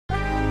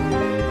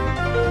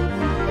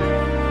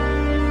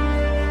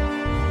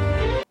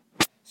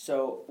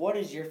So, what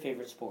is your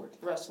favorite sport?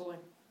 Wrestling.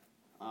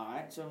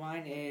 Alright, so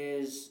mine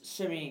is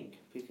swimming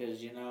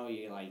because, you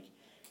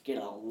get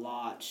a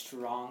lot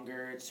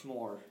stronger. It's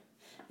more,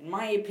 in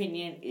my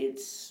opinion,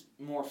 it's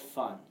more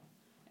fun.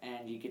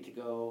 And you get to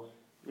go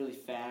really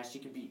fast.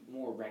 You can beat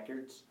more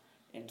records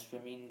in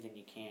swimming than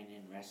you can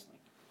in wrestling.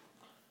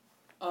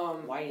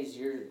 Why is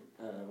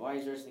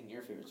wrestling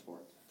your favorite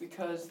sport?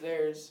 Because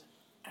there's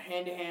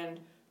hand-to-hand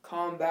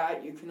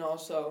combat. You can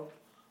also...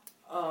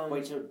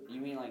 Wait, so you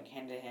mean like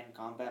hand-to-hand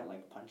combat,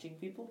 like punching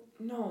people?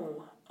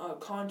 No,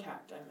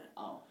 contact, I meant.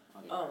 Oh,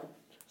 okay.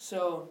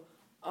 So,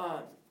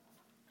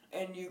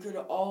 and you could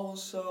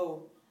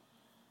also,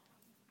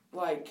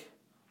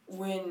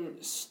 win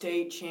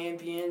state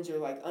champions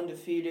or,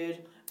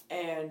 undefeated,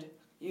 and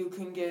you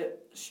can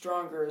get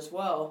stronger as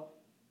well,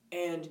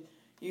 and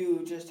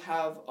you just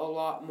have a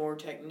lot more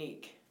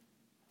technique.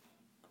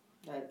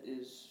 That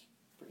is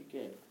pretty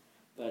good.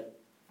 But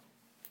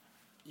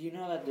do you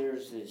know that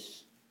there's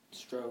this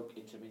stroke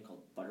in something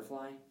called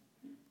butterfly?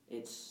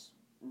 It's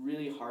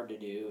really hard to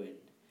do, and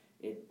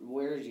it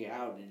wears you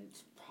out, and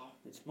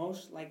it's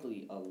most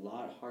likely a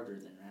lot harder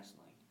than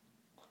wrestling.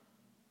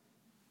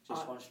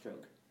 Just one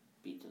stroke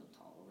beats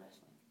all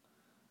wrestling.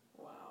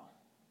 Wow.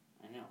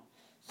 I know.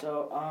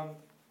 So,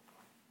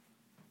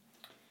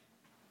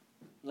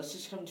 let's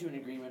just come to an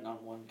agreement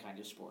on one kind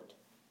of sport.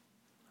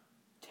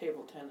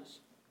 Table tennis.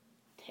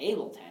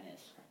 Table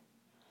tennis?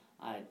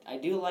 I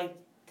do like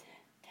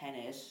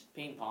tennis,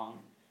 ping pong,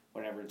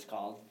 whatever it's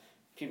called.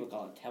 People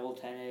call it table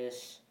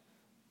tennis,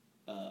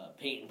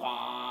 ping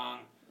pong,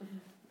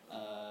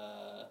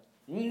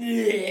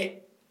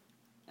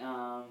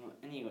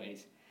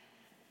 anyways.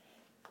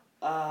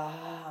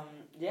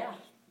 Yeah,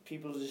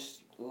 people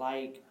just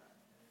like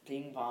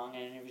ping pong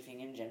and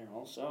everything in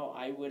general, so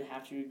I would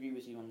have to agree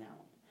with you on that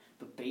one.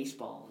 But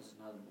baseball is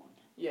another one.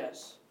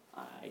 Yes.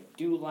 I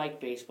do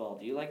like baseball.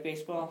 Do you like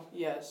baseball?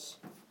 Yes.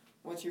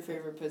 What's your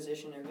favorite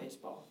position in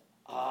baseball?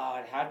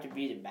 It'd have to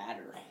be the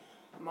batter.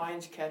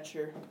 Mine's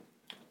catcher.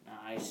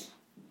 Nice.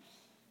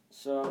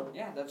 So,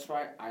 yeah, that's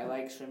why I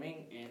like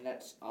swimming, and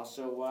that's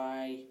also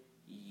why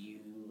you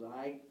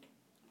like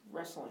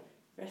Wrestling.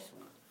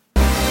 wrestling.